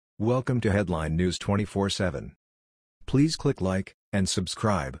Welcome to Headline News 24/7. Please click like and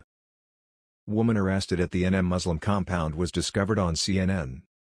subscribe. Woman arrested at the NM Muslim compound was discovered on CNN.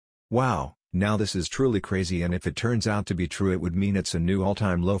 Wow, now this is truly crazy, and if it turns out to be true, it would mean it's a new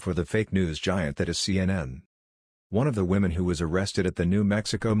all-time low for the fake news giant that is CNN. One of the women who was arrested at the New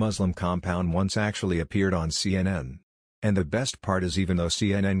Mexico Muslim compound once actually appeared on CNN. And the best part is, even though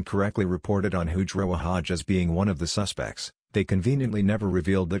CNN correctly reported on Hujrah Wahhaj as being one of the suspects, they conveniently never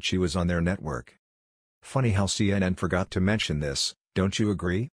revealed that she was on their network. Funny how CNN forgot to mention this, don't you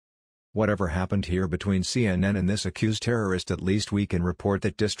agree? Whatever happened here between CNN and this accused terrorist? At least we can report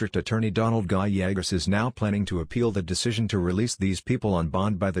that District Attorney Donald Gallegos is now planning to appeal the decision to release these people on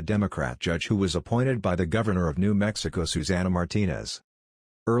bond by the Democrat judge who was appointed by the governor of New Mexico, Susana Martinez.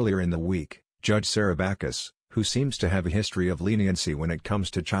 Earlier in the week, Judge Sarah Backus, who seems to have a history of leniency when it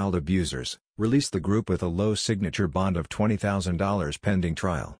comes to child abusers, released the group with a low signature bond of $20,000 pending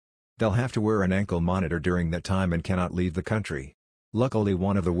trial. They'll have to wear an ankle monitor during that time and cannot leave the country. Luckily,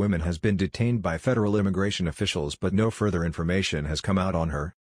 one of the women has been detained by federal immigration officials, but no further information has come out on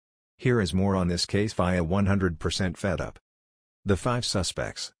her. Here is more on this case via 100% Fed Up. The 5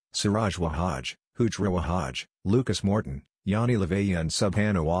 suspects, Hujrah Wahhaj, Hujrah Wahhaj, Lucas Morton, Yanni Lavaya and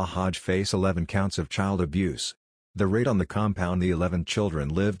Subhana Wahhaj, face 11 counts of child abuse. The raid on the compound the 11 children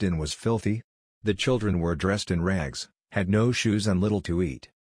lived in was filthy. The children were dressed in rags, had no shoes and little to eat.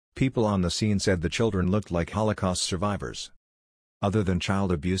 People on the scene said the children looked like Holocaust survivors. Other than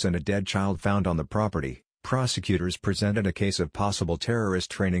child abuse and a dead child found on the property, prosecutors presented a case of possible terrorist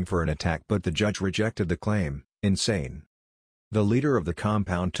training for an attack, but the judge rejected the claim. Insane. The leader of the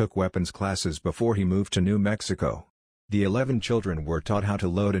compound took weapons classes before he moved to New Mexico. The 11 children were taught how to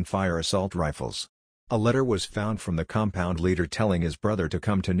load and fire assault rifles. A letter was found from the compound leader telling his brother to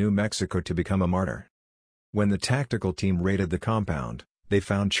come to New Mexico to become a martyr. When the tactical team raided the compound, they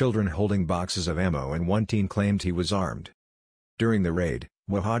found children holding boxes of ammo, and one teen claimed he was armed. During the raid,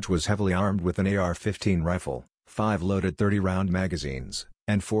 Wahhaj was heavily armed with an AR-15 rifle, 5 loaded 30-round magazines,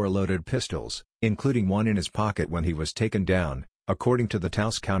 and 4 loaded pistols, including one in his pocket when he was taken down, according to the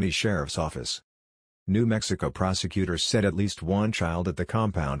Taos County Sheriff's Office. New Mexico prosecutors said at least one child at the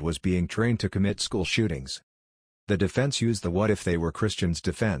compound was being trained to commit school shootings. The defense used the "what if they were Christians"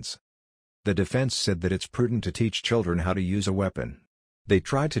 defense. The defense said that it's prudent to teach children how to use a weapon. They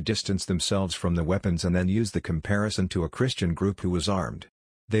tried to distance themselves from the weapons and then use the comparison to a Christian group who was armed.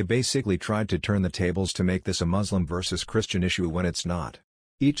 They basically tried to turn the tables to make this a Muslim versus Christian issue when it's not.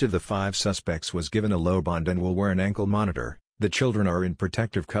 Each of the 5 suspects was given a low bond and will wear an ankle monitor. The children are in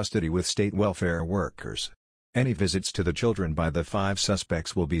protective custody with state welfare workers. Any visits to the children by the 5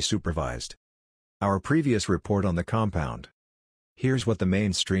 suspects will be supervised. Our previous report on the compound. Here's what the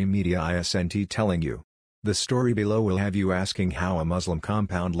mainstream media isn't telling you. The story below will have you asking how a Muslim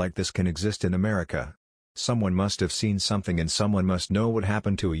compound like this can exist in America. Someone must have seen something, and someone must know what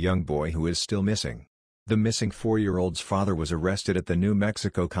happened to a young boy who is still missing. The missing 4-year-old's father was arrested at the New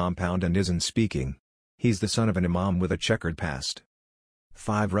Mexico compound and isn't speaking. He's the son of an imam with a checkered past.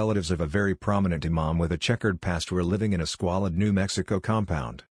 5 relatives of a very prominent imam with a checkered past were living in a squalid New Mexico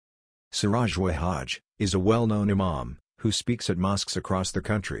compound. Hujrah Wahhaj is a well-known imam who speaks at mosques across the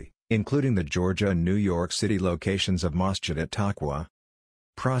country, including the Georgia and New York City locations of Masjid at Taqwa.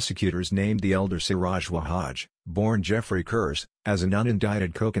 Prosecutors named the elder Hujrah Wahhaj, born Jeffrey Kurz, as an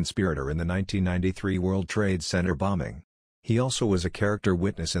unindicted co-conspirator in the 1993 World Trade Center bombing. He also was a character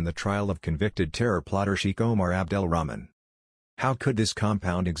witness in the trial of convicted terror plotter Sheikh Omar Abdel Rahman. How could this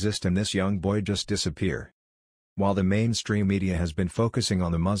compound exist and this young boy just disappear? While the mainstream media has been focusing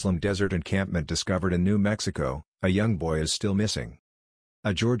on the Muslim desert encampment discovered in New Mexico, a young boy is still missing.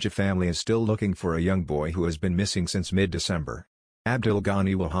 A Georgia family is still looking for a young boy who has been missing since mid-December. Abdul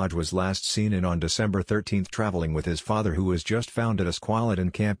Ghani Wahhaj was last seen on December 13 traveling with his father, who was just found at a squalid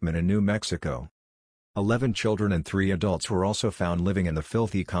encampment in New Mexico. 11 children and 3 adults were also found living in the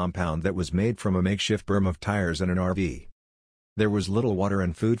filthy compound that was made from a makeshift berm of tires and an RV. There was little water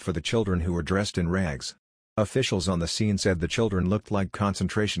and food for the children, who were dressed in rags. Officials on the scene said the children looked like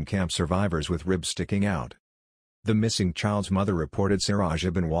concentration camp survivors with ribs sticking out. The missing child's mother reported Hujrah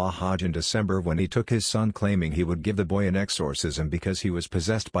ibn Wahhaj in December when he took his son, claiming he would give the boy an exorcism because he was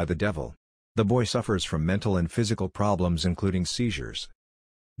possessed by the devil. The boy suffers from mental and physical problems, including seizures.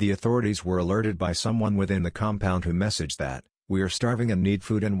 The authorities were alerted by someone within the compound who messaged that, "We are starving and need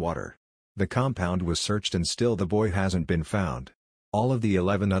food and water." The compound was searched and still the boy hasn't been found. All of the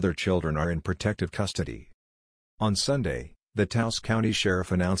 11 other children are in protective custody. On Sunday, the Taos County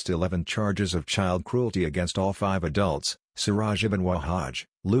Sheriff announced 11 charges of child cruelty against all 5 adults, Hujrah ibn Wahhaj,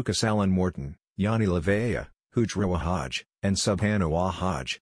 Lucas Allen Morton, Yanni Lavaya, Hujrah Wahhaj, and Subhana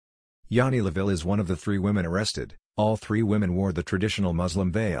Wahhaj. Yanni Laville is one of the 3 women arrested. All 3 women wore the traditional Muslim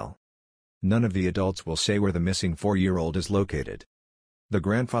veil. None of the adults will say where the missing 4-year-old is located. The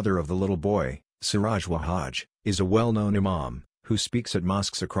grandfather of the little boy, Hujrah Wahhaj, is a well-known imam, who speaks at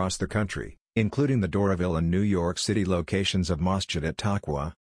mosques across the country, including the Doraville and New York City locations of Masjid at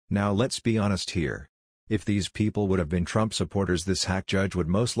Taqwa. Now let's be honest here. If these people would have been Trump supporters, this hack judge would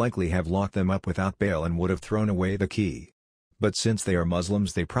most likely have locked them up without bail and would have thrown away the key. But since they are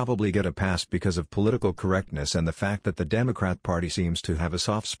Muslims, they probably get a pass because of political correctness and the fact that the Democrat Party seems to have a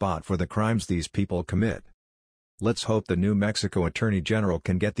soft spot for the crimes these people commit. Let's hope the New Mexico Attorney General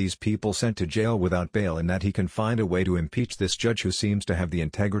can get these people sent to jail without bail and that he can find a way to impeach this judge who seems to have the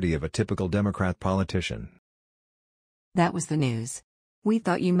integrity of a typical Democrat politician. That was the news. We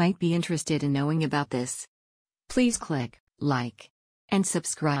thought you might be interested in knowing about this. Please click like and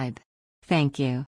subscribe. Thank you.